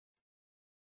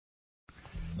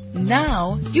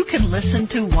Now, you can listen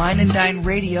to Wine and Dine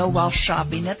Radio while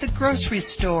shopping at the grocery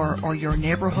store or your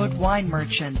neighborhood wine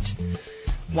merchant.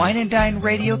 Wine and Dine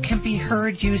Radio can be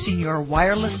heard using your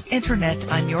wireless internet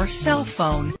on your cell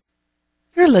phone.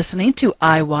 You're listening to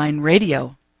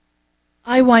iWineRadio.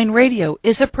 iWineRadio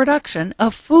is a production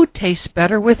of Food Tastes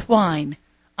Better with Wine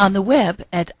on the web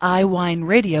at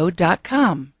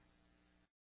iWineRadio.com.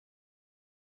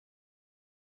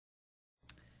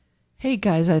 Hey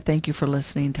guys, I thank you for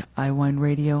listening to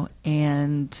iWineRadio,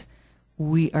 and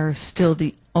we are still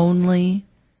the only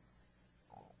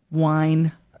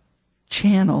wine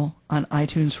channel on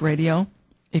iTunes Radio.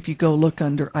 If you go look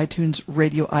under iTunes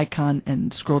Radio icon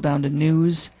and scroll down to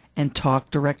News and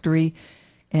Talk directory,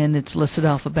 and it's listed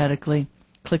alphabetically,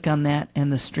 click on that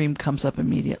and the stream comes up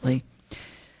immediately.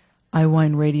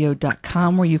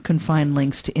 iWineRadio.com, where you can find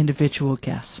links to individual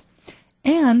guests.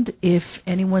 And if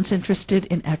anyone's interested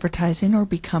in advertising or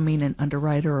becoming an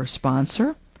underwriter or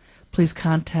sponsor, please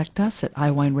contact us at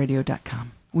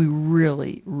iWineRadio.com. We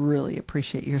really, really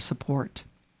appreciate your support.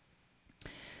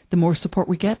 The more support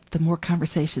we get, the more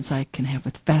conversations I can have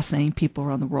with fascinating people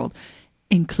around the world,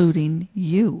 including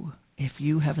you. If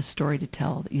you have a story to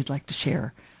tell that you'd like to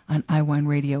share on iWine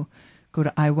Radio, go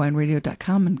to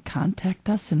iWineRadio.com and contact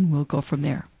us, and we'll go from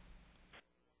there.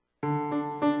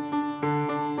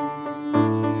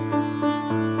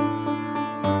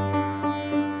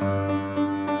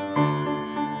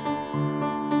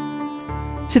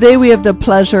 Today we have the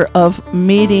pleasure of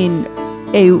meeting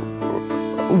a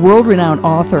world-renowned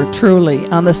author, truly,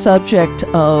 on the subject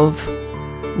of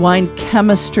wine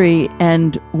chemistry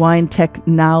and wine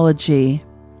technology.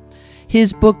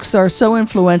 His books are so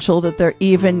influential that they're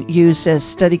even used as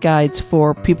study guides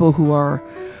for people who are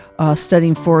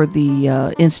studying for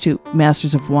the Institute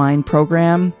Masters of Wine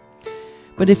program.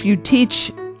 But if you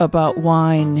teach about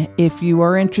wine, if you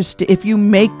are interested, if you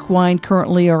make wine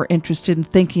currently or are interested in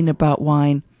thinking about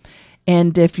wine,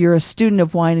 and if you're a student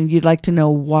of wine and you'd like to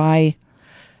know why,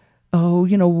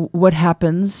 what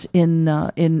happens in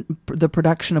the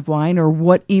production of wine, or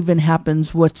what even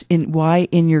happens, why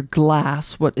in your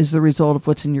glass, what is the result of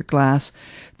what's in your glass,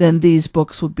 then these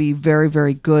books would be very,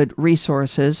 very good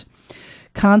resources.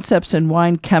 Concepts in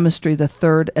Wine Chemistry, the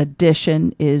 3rd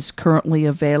edition, is currently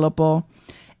available.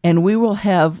 And we will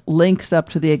have links up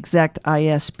to the exact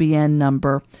ISBN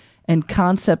number, and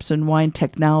Concepts in Wine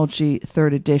Technology,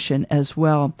 3rd edition as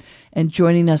well. And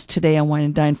joining us today on Wine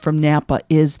and Dine from Napa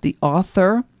is the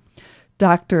author,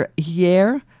 Dr.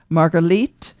 Yair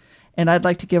Margalit. And I'd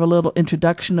like to give a little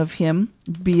introduction of him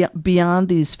beyond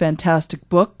these fantastic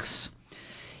books.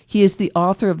 He is the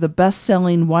author of the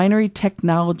best-selling Winery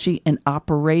Technology and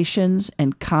Operations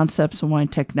and Concepts in Wine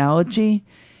Technology.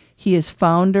 He is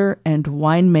founder and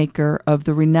winemaker of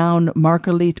the renowned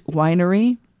Margalit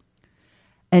Winery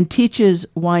and teaches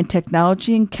wine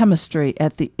technology and chemistry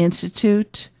at the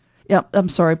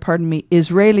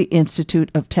Israeli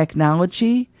Institute of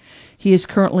Technology. He is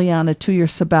currently on a 2-year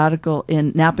sabbatical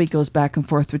in Napa. He goes back and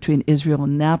forth between Israel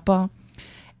and Napa.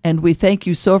 And we thank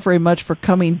you so very much for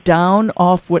coming down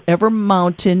off whatever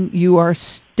mountain you are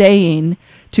staying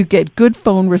to get good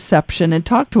phone reception and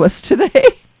talk to us today.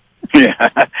 Yeah.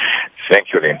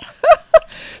 Thank you, Lynn.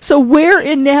 So where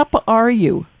in Napa are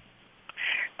you?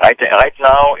 Right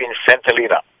now in St.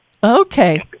 Helena.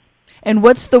 Okay. And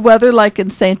what's the weather like in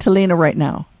St. Helena right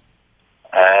now?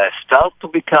 Start to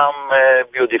become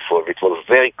beautiful. It was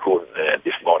very cool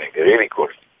this morning, really cool.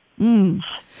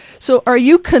 So are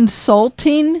you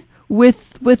consulting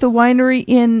with a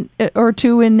winery or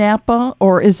two in Napa,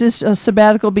 or is this a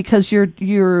sabbatical because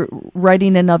you're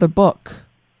writing another book?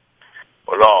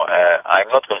 Well, no, I'm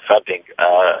not consulting.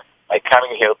 I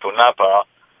came here to Napa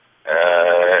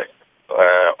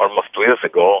almost 2 years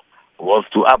ago, was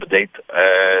to update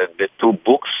the 2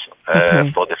 books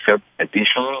for the 3rd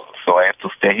edition. So I have to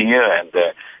stay here and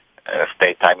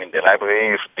stay time in the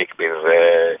library, speak with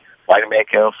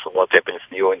winemakers, what happens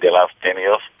new in the last 10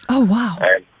 years. Oh, wow.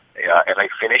 And I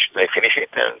finish it,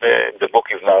 and the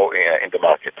book is now in the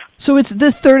market. So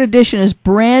this 3rd edition is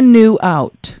brand new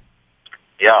out.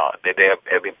 Yeah, they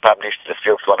have been published, the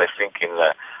first one, I think, in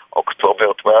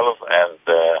October 12,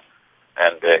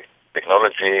 and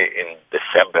technology in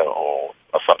December or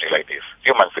something like this, a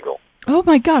few months ago. Oh,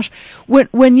 my gosh.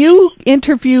 When you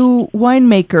interview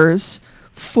winemakers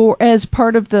as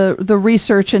part of the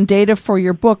research and data for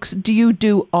your books, do you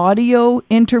do audio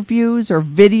interviews or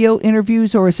video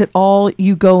interviews, or is it all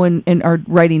you go and are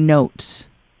writing notes?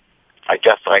 I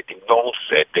just writing notes,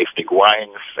 tasting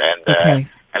wines, and learn.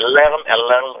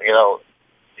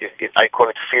 I call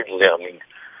it field learning.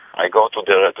 I go to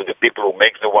the people who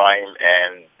make the wine,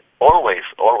 and always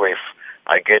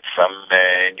I get some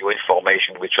new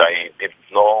information which I didn't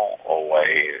know, or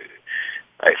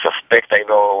I suspect I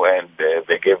know, and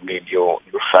they gave me new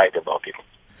sight about it.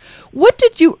 What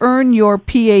did you earn your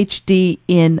Ph.D.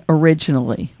 in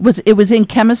originally? It was in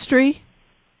chemistry?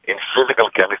 In physical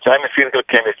chemistry. I'm a physical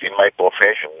chemist in my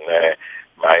profession.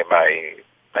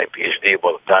 My Ph.D.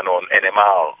 was done on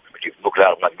NMR, which is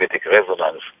nuclear magnetic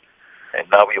resonance, and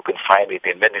now you can find it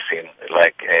in medicine,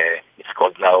 like it's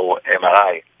called now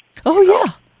MRI. Oh, yeah.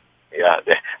 Yeah,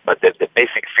 but the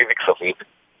basic physics of it,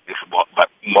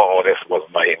 more or less was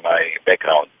my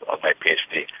background on my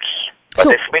PhD. But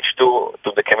I switched to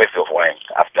the chemistry of wine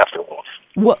afterwards.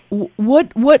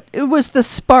 What was the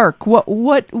spark?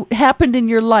 What happened in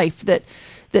your life that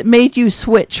made you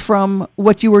switch from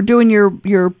what you were doing your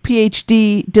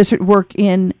PhD district work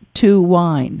in to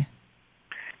wine?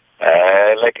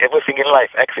 Like everything in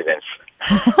life, accidents.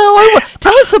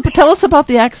 Tell us about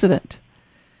the accident.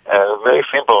 Very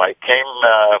simple. I came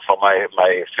for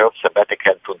my first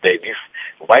sabbatical to Davis.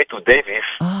 Why to Davis?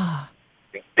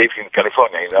 Davis in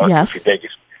California, Yes.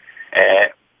 Davis.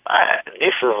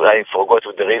 I forgot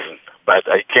the reason, but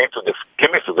I came to the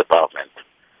chemistry department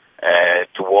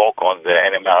to work on the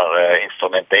NMR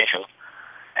instrumentation.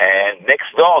 And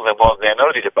next door there was the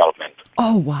energy department.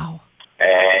 Oh, wow.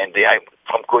 And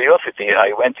from curiosity,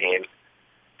 I went in,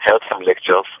 held some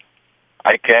lectures.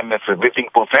 I came as a visiting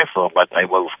professor, but I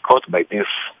was caught by this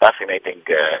fascinating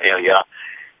area,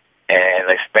 and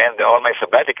I spent all my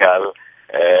sabbatical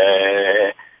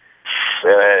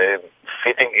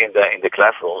sitting in the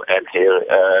classroom and hear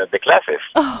the classes.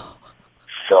 Oh.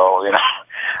 So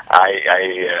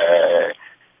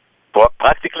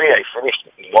practically I finished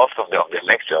most of the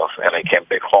lectures, and I came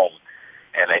back home,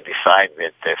 and I decided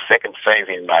that the second phase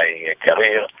in my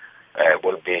career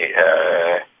will be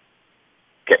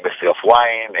chemistry of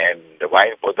wine and the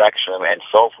wine production and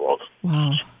so forth.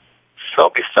 Wow.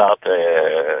 So we start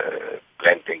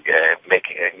planting,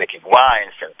 making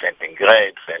wines and planting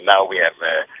grapes, and now we have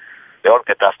the whole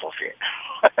catastrophe.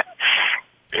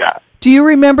 Yeah. Do you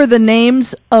remember the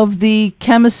names of the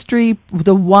chemistry,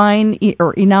 the wine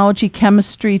or enology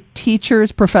chemistry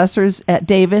teachers, professors at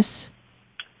Davis?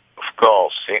 Of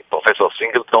course, Professor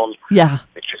Singleton. Yeah.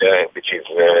 Which is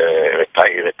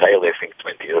retired, I think,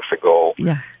 20 years ago.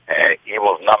 Yeah. He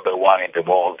was number one in the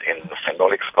world in the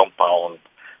phenolics compound.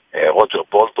 Roger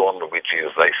Bolton, which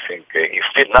is, I think, he's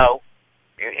still now.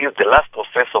 He's the last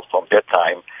professor from that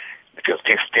time, because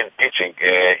he's still teaching.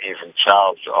 He's in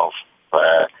charge of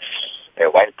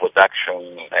wine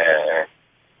production,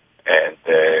 and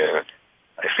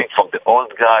I think from the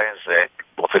old guys,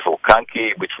 Professor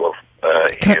Kanki, which was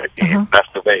he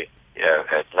passed away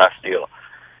last year.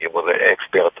 He was an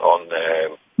expert on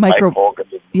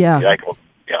microorganisms. Yeah.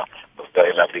 Yeah, was a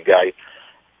very lovely guy.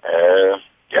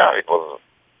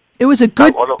 It was a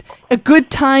good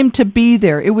time to be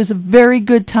there. It was a very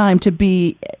good time to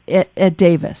be at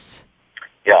Davis.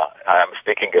 Yeah, I'm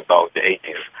speaking about the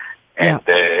 80s and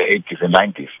the 80s and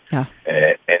 90s. Yeah.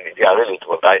 Really, it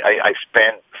was. I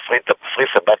spent three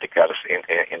sabbaticals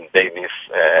in Davis,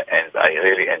 and I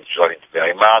really enjoyed it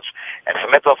very much. And as a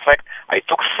matter of fact, I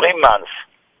took 3 months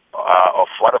of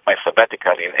one of my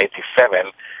sabbatical in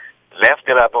 87, left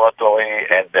the laboratory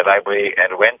and the library,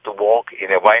 and went to work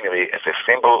in a winery as a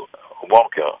simple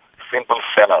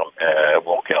cellar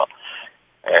worker.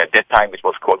 At that time, it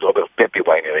was called Robert Pepe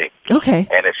Winery. Okay.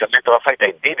 And as a matter of fact,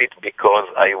 I did it because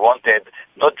I wanted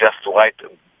not just to write a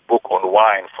book on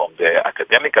wine from the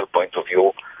academical point of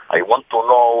view. I want to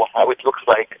know how it looks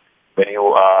like when you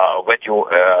wet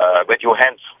your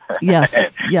hands. Yes.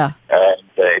 Yeah. And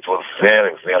it was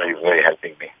very, very, very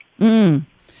helping me. Mm.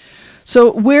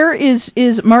 So, where is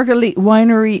Margalit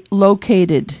Winery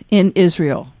located in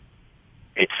Israel?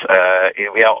 It's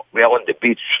we are on the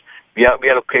beach. We are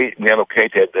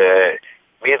located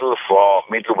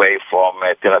midway from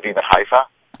Tel Aviv and Haifa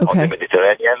on the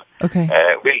Mediterranean. Okay.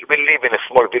 We live in a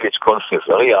small village called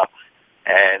Caesarea,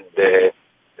 and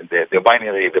the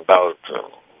winery is about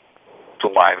 2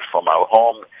 miles from our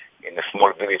home in a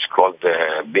small village called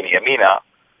Binyamina,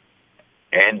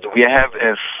 and we have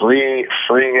 3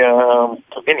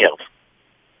 vineyards.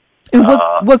 And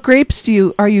what grapes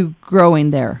are you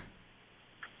growing there?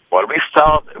 Well, we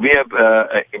have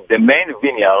in the main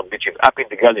vineyard, which is up in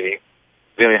the gallery,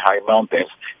 very high mountains.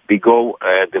 We go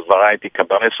the variety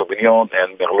Cabernet Sauvignon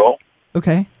and Merlot.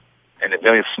 Okay. And a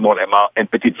very small amount, and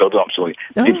Petit Verdot,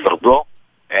 Petit Verdot,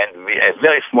 and we have a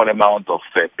very small amount of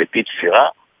Petit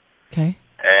Syrah. Okay.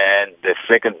 And the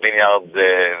second vineyard,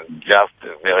 just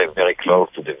very, very close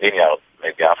to the vineyard,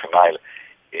 maybe half a mile,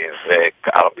 is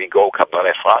we go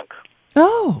Cabernet Franc.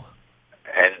 Oh.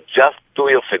 And just 2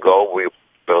 years ago, we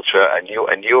purchased a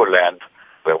new land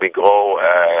where we grow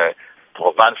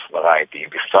Provence variety.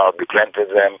 We planted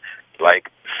them like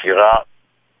Syrah,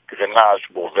 Grenache,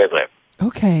 Bourvedre.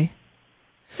 Okay.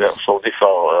 So these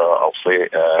are also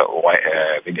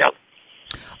vineyards.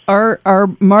 Are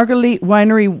Margalit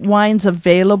Winery wines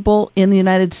available in the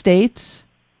United States?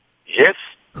 Yes.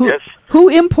 Yes. Who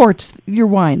imports your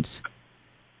wines?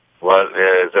 Well,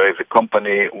 there is a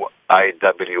company,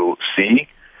 IWC,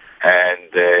 and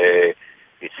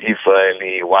it's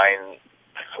Israeli wine.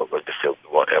 I forgot the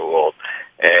word.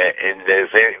 And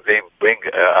they bring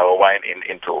our wine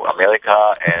into America,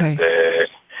 and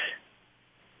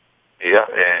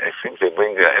I think they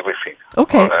bring everything.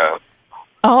 Okay.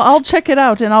 I'll check it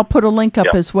out, and I'll put a link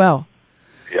up as well.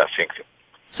 Yeah, thank you.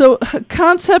 So,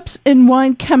 concepts in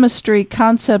wine chemistry,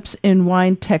 concepts in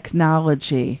wine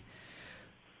technology,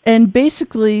 and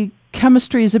basically,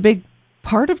 chemistry is a big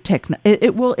part of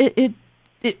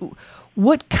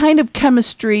what kind of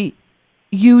chemistry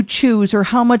you choose, or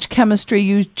how much chemistry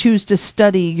you choose to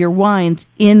study your wines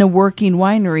in a working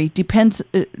winery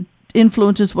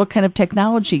influences what kind of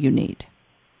technology you need.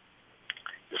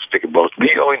 You speak about me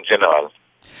or in general?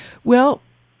 Well,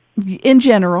 in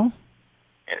general.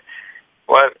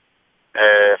 Well,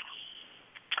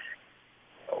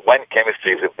 wine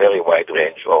chemistry is a very wide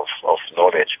range of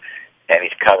knowledge, and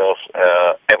it covers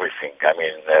everything. I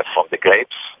mean, from the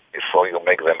grapes, before you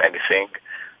make them anything,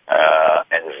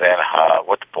 and then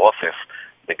what process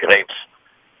the grapes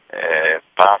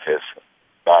passes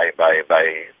by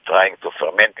trying to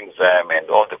fermenting them, and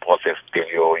all the process till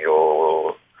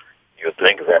you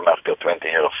drink them after 20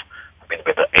 years. I mean,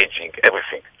 better aging,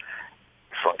 everything.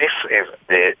 So this is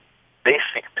the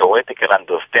basic theoretical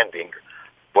understanding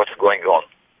what's going on.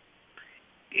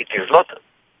 It is not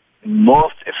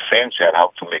most essential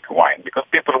how to make wine, because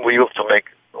people who used to make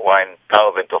wine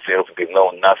thousands of years ago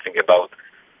know nothing about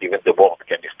even the word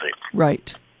chemistry.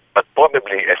 Right. But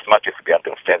probably as much as we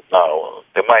understand now,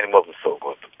 the wine wasn't so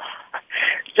good,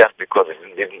 just because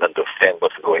we didn't understand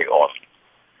what's going on.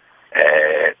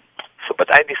 But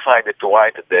I decided to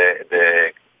write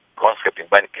the concept in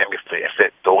wine chemistry as a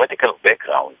theoretical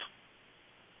background.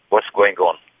 What's going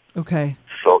on? Okay.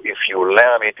 So if you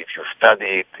learn it, if you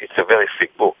study it, it's a very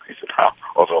thick book. It's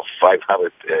over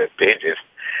 500 pages,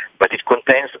 but it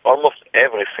contains almost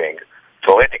everything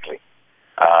theoretically.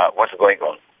 What's going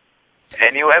on?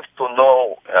 And you have to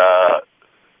know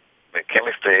the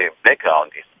chemistry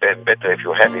background. It's better if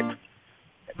you have it.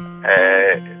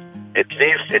 At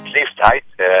least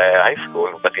high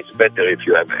school, but it's better if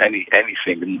you have any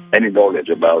knowledge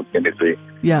about chemistry.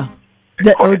 Yeah.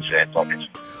 Knowledge.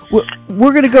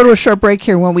 We're going to go to a short break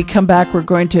here. When we come back, we're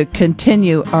going to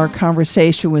continue our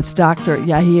conversation with Dr.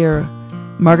 Yair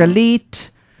Margalit,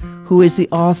 who is the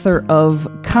author of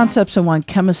Concepts in Wine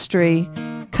Chemistry,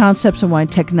 Concepts in Wine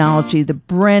Technology. The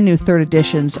brand new third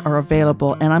editions are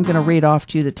available, and I'm going to read off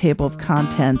to you the table of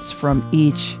contents from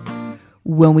each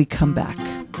when we come back.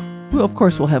 Well, of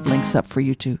course, we'll have links up for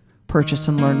you to purchase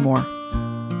and learn more.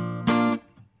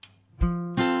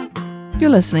 You're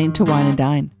listening to Wine and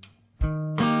Dine.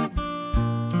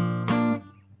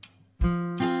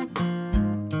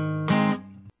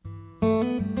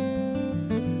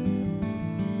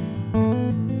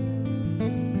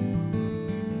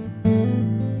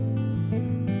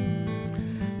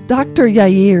 Dr.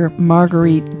 Yair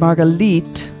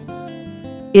Margalit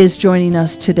is joining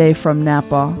us today from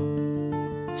Napa,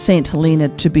 St. Helena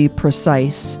to be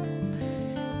precise.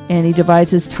 And he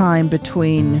divides his time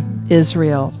between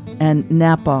Israel and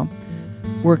Napa.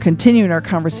 We're continuing our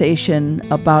conversation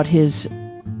about his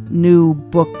new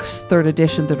books, third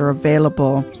edition, that are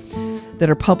available, that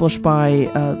are published by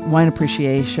Wine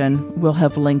Appreciation. We'll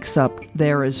have links up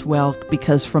there as well,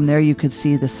 because from there you could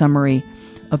see the summary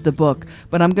of the book.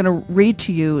 But I'm going to read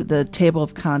to you the table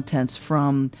of contents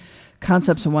from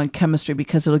Concepts in Wine Chemistry,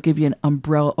 because it'll give you an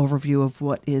umbrella overview of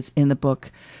what is in the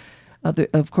book.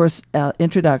 Of course,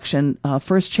 introduction.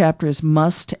 First chapter is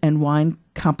must and wine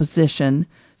composition.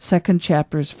 Second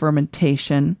chapter is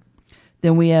fermentation.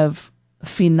 Then we have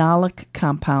phenolic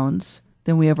compounds.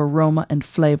 Then we have aroma and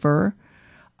flavor,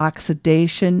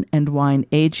 oxidation and wine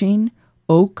aging,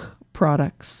 oak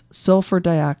products, sulfur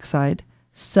dioxide,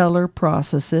 cellar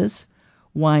processes,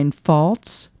 wine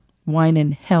faults, wine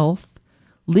and health,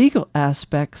 legal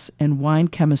aspects, and wine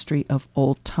chemistry of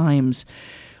old times.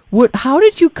 How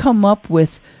did you come up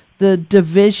with the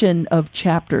division of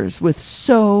chapters with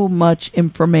so much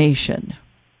information?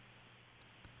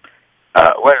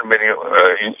 Well, when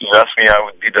you asked me how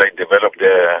did I develop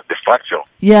the structure?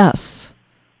 Yes.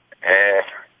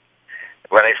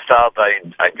 When I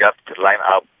started, I got to line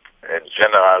up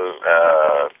general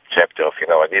chapters.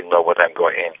 I didn't know what I'm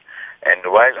going in. And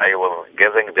while I was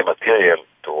gathering the material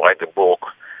to write the book,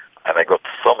 and I got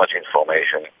so much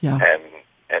information,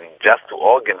 and just to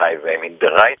organize them in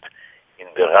the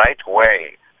right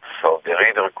way, so the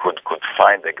reader could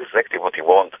find exactly what he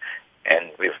wants,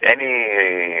 and with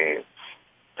any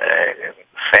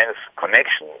sense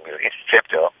connection with each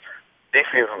chapter. This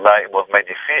was my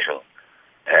decision,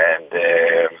 and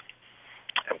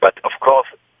but of course,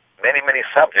 many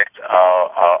subjects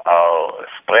are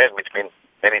spread between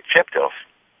many chapters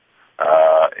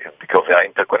because they are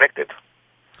interconnected.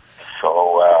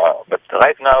 So, but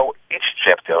right now, each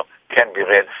chapter can be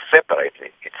read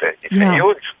separately. It's a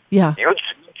huge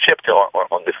chapter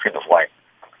on the field of wine.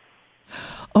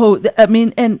 Oh,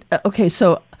 okay,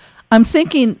 so I'm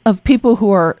thinking of people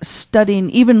who are studying,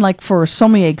 even like for a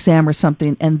sommelier exam or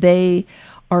something, and they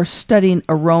are studying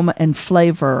aroma and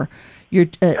flavor.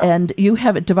 And you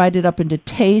have it divided up into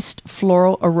taste,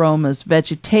 floral aromas,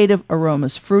 vegetative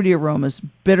aromas, fruity aromas,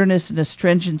 bitterness and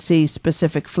astringency,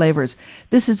 specific flavors.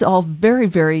 This is all very,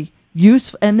 very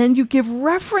useful. And then you give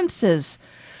references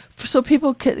so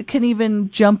people can even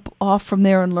jump off from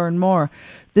there and learn more.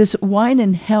 This wine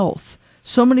and health.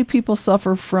 So many people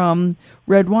suffer from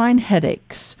red wine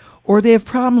headaches, or they have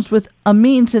problems with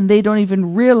amines and they don't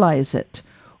even realize it.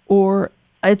 Or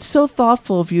it's so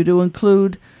thoughtful of you to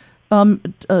include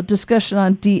a discussion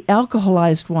on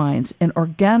de-alcoholized wines and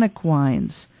organic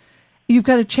wines. You've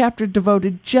got a chapter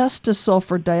devoted just to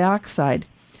sulfur dioxide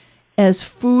as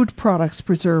food products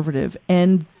preservative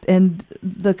and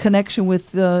the connection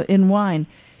with in wine.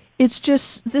 It's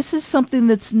just, this is something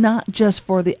that's not just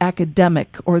for the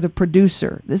academic or the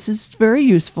producer. This is very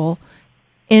useful,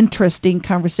 interesting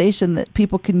conversation that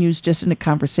people can use just in a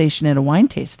conversation at a wine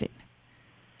tasting.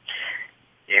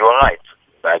 You are right,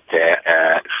 but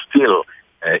still,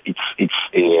 it's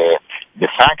the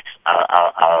facts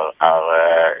are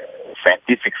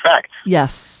scientific facts.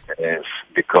 Yes.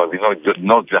 Because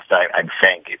not just I'm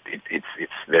saying it. It's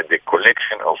the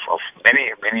collection of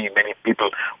many people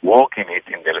working it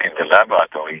in the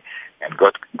laboratory and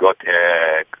got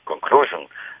a conclusion,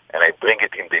 and I bring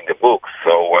it in the book.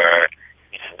 So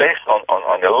it's based on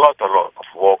a lot of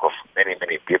work of many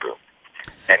people,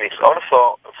 and it's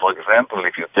also, for example,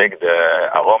 if you take the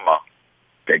aroma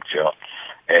chapter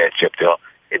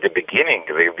at the beginning,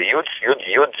 the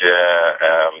huge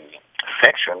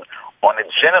section on a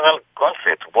general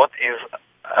concept. What is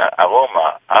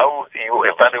aroma? How you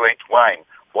evaluate wine?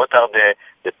 What are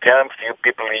the terms you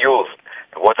people use?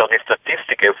 What are the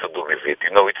statistics to do with it?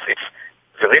 It's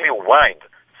really wide.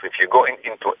 So if you go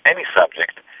into any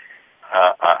subject,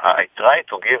 I try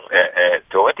to give a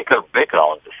theoretical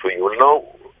background so you know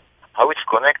how it's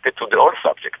connected to the whole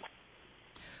subject.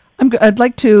 I'd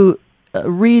like to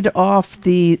read off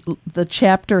the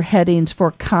chapter headings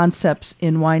for concepts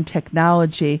in wine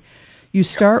technology. You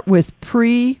start with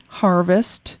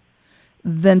pre-harvest,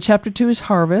 then chapter 2 is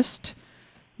harvest,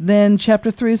 then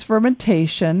chapter 3 is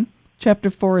fermentation, chapter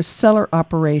 4 is cellar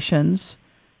operations,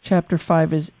 chapter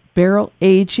 5 is barrel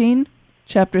aging,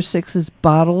 chapter 6 is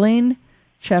bottling,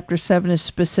 chapter 7 is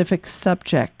specific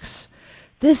subjects.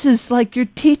 This is like you're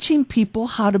teaching people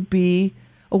how to be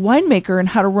a winemaker and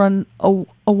how to run a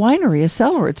winery, a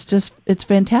cellar. It's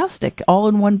fantastic, all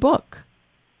in one book.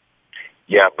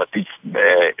 Yeah, but it's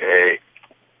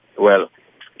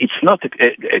it's not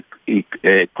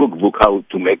a cookbook how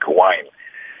to make wine.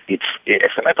 It's,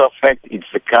 as a matter of fact, it's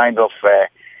a kind of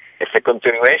it's a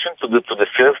continuation to the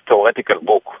first theoretical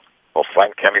book of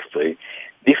wine chemistry.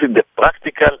 This is the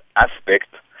practical aspect,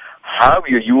 how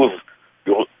you use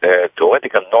your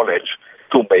theoretical knowledge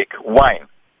to make wine.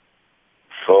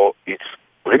 So it's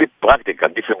really practical.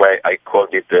 This is why I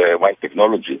called it wine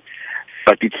technology.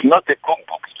 But it's not a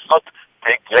cookbook. It's not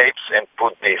take grapes and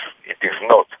put this. It is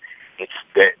not. It's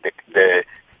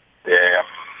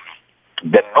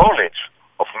the knowledge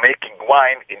of making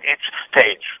wine in each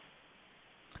stage.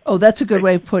 Oh, that's a good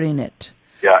way of putting it.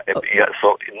 Yeah.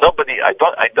 So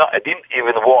I didn't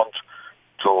even want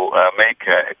to make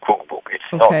a cookbook. It's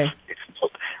okay. not. It's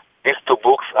not. These two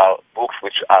books are books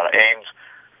which are aimed.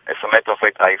 As a matter of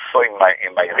fact, I saw in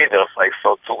my readers, I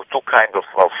saw two kinds of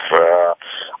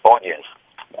audience.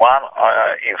 One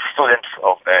is students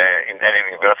in any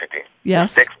university.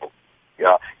 Yes. Textbook.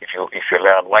 Yeah. If you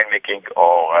learn winemaking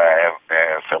or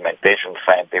fermentation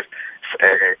science, it's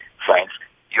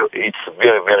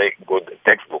very, very good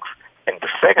textbooks. And the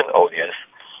second audience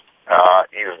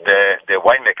is the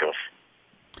winemakers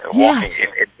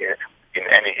working in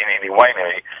any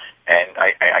winery. And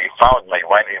I found my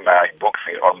books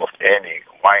in almost any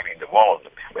wine in the world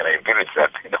when I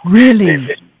visited them. Really?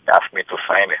 They asked me to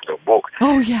sign it.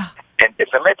 yeah. And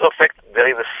as a matter of fact, there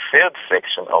is a third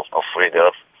section of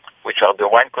readers, which are the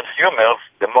wine consumers,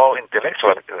 the more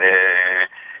intellectual,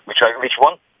 which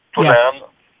want to learn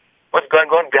what's going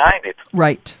on behind it.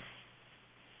 Right.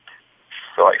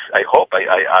 So I hope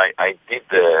I did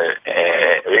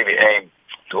really aim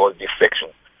to all this section.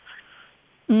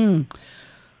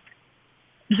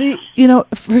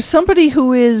 For somebody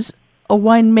who is a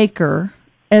winemaker,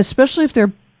 especially if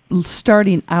they're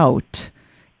starting out,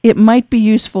 it might be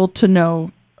useful to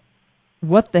know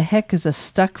what the heck is a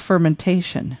stuck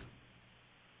fermentation.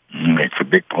 It's a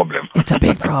big problem. It's a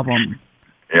big problem.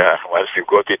 Yeah, once you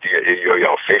got it,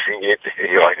 you're facing it,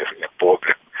 you're in a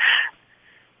problem.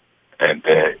 And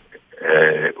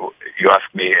you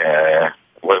asked me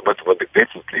what the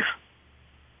question, please.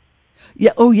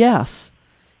 Yeah. Oh, yes.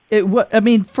 Not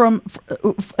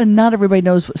everybody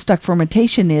knows what stuck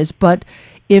fermentation is, but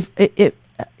if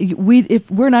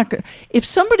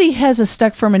somebody has a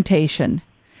stuck fermentation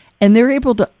and they're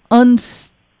able to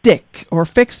unstick or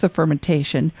fix the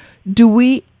fermentation, do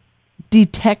we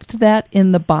detect that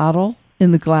in the bottle,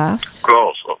 in the glass? Of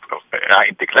course.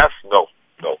 In the glass, no.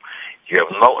 You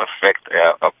have no effect.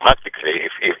 Practically,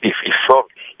 if you solve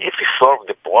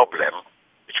the problem,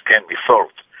 which can be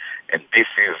solved, and this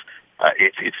is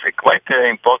it's a quite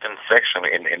important section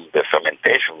in the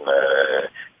fermentation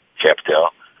chapter.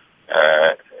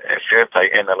 First, I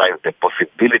analyze the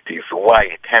possibilities why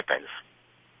it happens,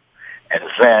 and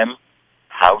then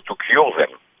how to cure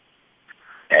them,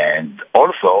 and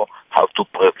also how to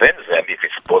prevent them if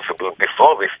it's possible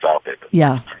before they started.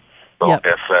 Yeah. So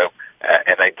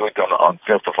and I do it on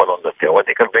first of all on the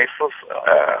theoretical basis,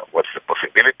 what's the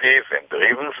possibilities and the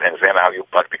reasons, and then how you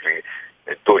practically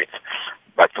do it.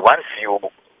 But once you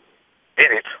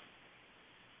did it,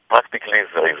 practically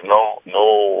there is no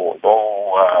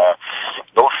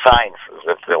signs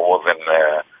that there was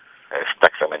a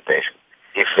stuck fermentation.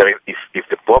 If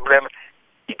the problem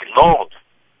ignored,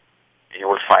 you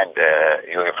will find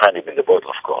it in the bottle,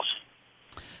 of course.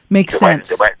 Makes sense.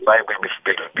 The wine will be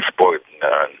spoiled.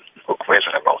 No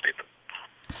question about it.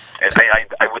 And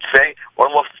I would say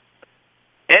almost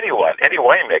any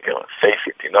winemaker face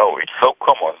it. It's so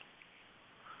common,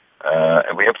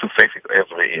 and we have to face it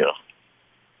every year.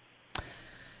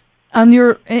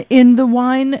 In the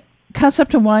wine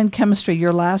concept of wine chemistry,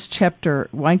 your last chapter,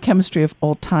 Wine Chemistry of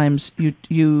Old Times,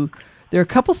 there are a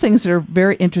couple things that are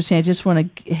very interesting. I just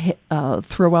want to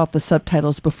throw out the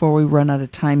subtitles before we run out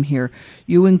of time here.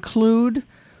 You include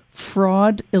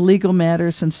fraud, illegal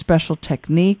matters, and special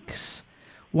techniques,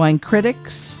 wine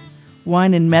critics,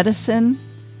 wine and medicine,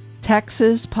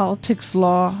 taxes, politics,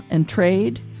 law, and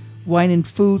trade, wine and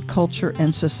food, culture,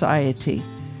 and society.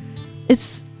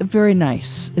 It's very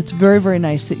nice. It's very, very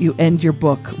nice that you end your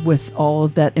book with all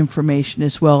of that information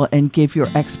as well and give your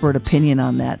expert opinion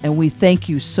on that. And we thank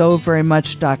you so very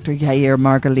much, Dr. Yair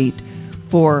Margalit,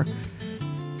 for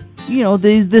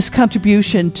this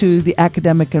contribution to the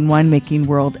academic and winemaking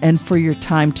world, and for your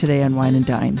time today on Wine and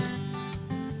Dine.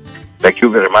 Thank you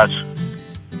very much.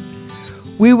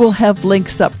 We will have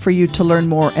links up for you to learn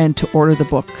more and to order the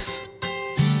books.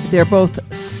 They're both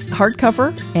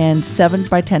hardcover and 7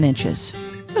 by 10 inches.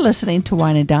 You're listening to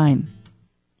Wine and Dine.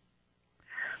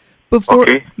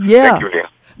 Okay. Yeah. Thank you, Leah.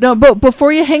 No, but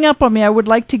before you hang up on me, I would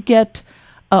like to get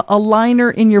a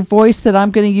liner in your voice that I'm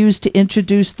going to use to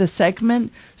introduce the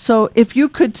segment. So if you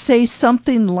could say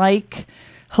something like,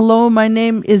 "Hello, my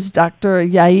name is Dr.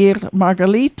 Yair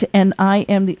Margalit, and I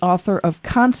am the author of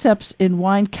Concepts in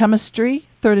Wine Chemistry,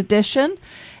 3rd edition,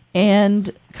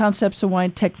 and Concepts in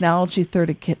Wine Technology,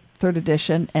 3rd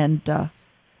edition." And do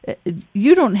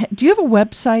you have a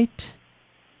website?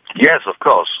 Yes, of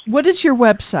course. What is your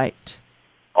website?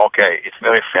 Okay, it's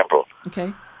very simple.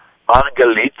 Okay.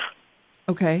 Margalit.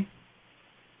 Okay.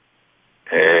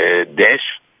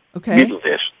 Dash. Okay. Middle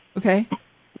dash. Okay.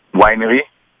 Winery.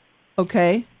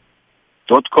 Okay.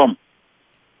 .com.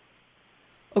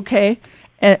 Okay.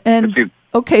 And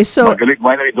okay, so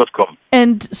MargalitWinery.com.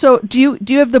 And so do you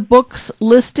have the books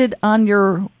listed on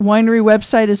your winery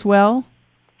website as well?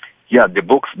 Yeah, the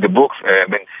books. I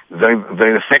mean,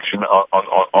 there is a section of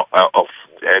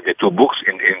the 2 books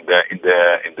in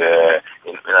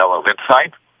our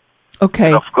website. Okay.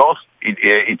 And of course,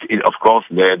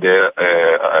 the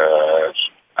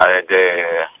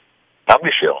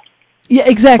publisher. Yeah,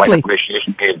 exactly. Wine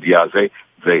Appreciation Guild. Yeah, they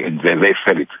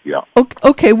sell it. Yeah.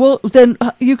 Okay. Well, then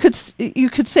you could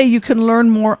say you can learn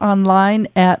more online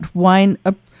at Wine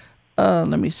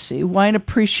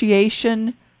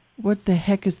Appreciation. What the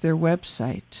heck is their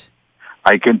website?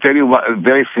 I can tell you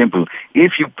very simple.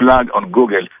 If you plug on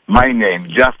Google my name,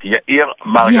 just Yair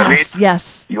Margalit,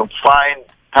 yes, you'll find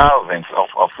thousands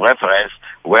of references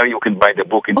where you can buy the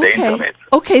book in the internet.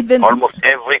 Okay, then. Almost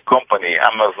every company,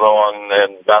 Amazon,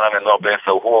 Barnes & Noble,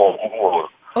 so who.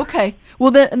 Okay.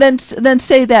 Well, then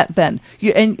say that then.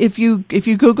 And if you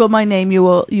Google my name,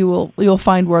 you'll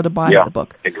find where to buy the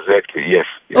book. Exactly. Yes.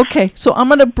 Okay. So I'm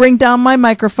going to bring down my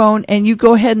microphone, and you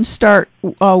go ahead and start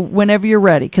whenever you're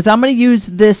ready, because I'm going to use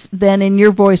this then in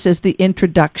your voice as the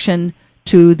introduction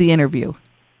to the interview.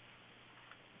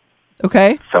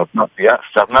 Okay. Start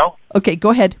now. Okay.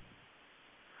 Go ahead.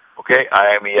 Okay.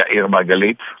 I am Yair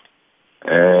Margalit.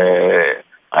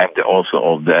 I am the author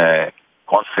of the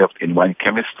concept in wine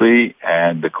chemistry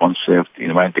and the concept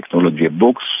in wine technology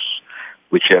books,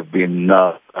 which have been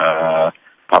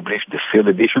published, the third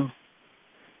edition.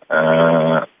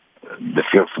 The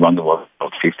first one was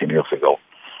about 15 years ago.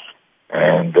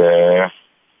 And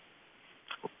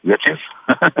that's it.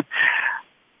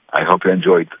 I hope you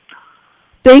enjoyed.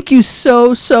 Thank you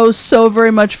so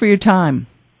very much for your time.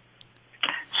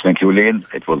 Thank you, Lynn.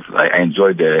 I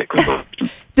enjoyed the conversation.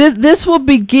 This will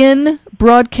begin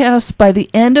broadcast by the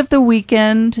end of the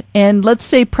weekend, and let's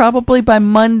say probably by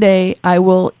Monday, I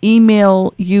will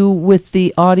email you with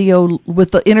the audio,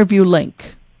 with the interview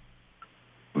link.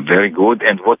 Very good.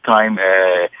 And what time?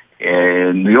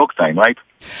 New York time, right?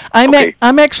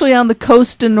 I'm actually on the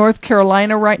coast in North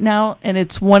Carolina right now, and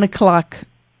it's 1:00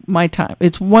 my time.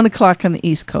 It's 1:00 on the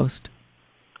East Coast.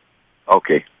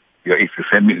 Okay. If you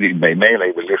send me by mail,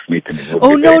 I will listen it.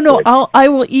 I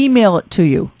will email it to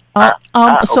you.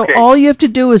 So okay. all you have to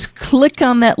do is click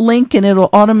on that link, and it'll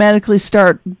automatically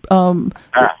start.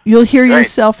 You'll hear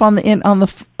yourself on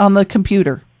the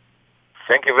computer.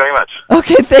 Thank you very much.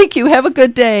 Okay, thank you. Have a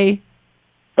good day.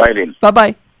 Bye, Lynn.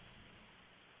 Bye-bye.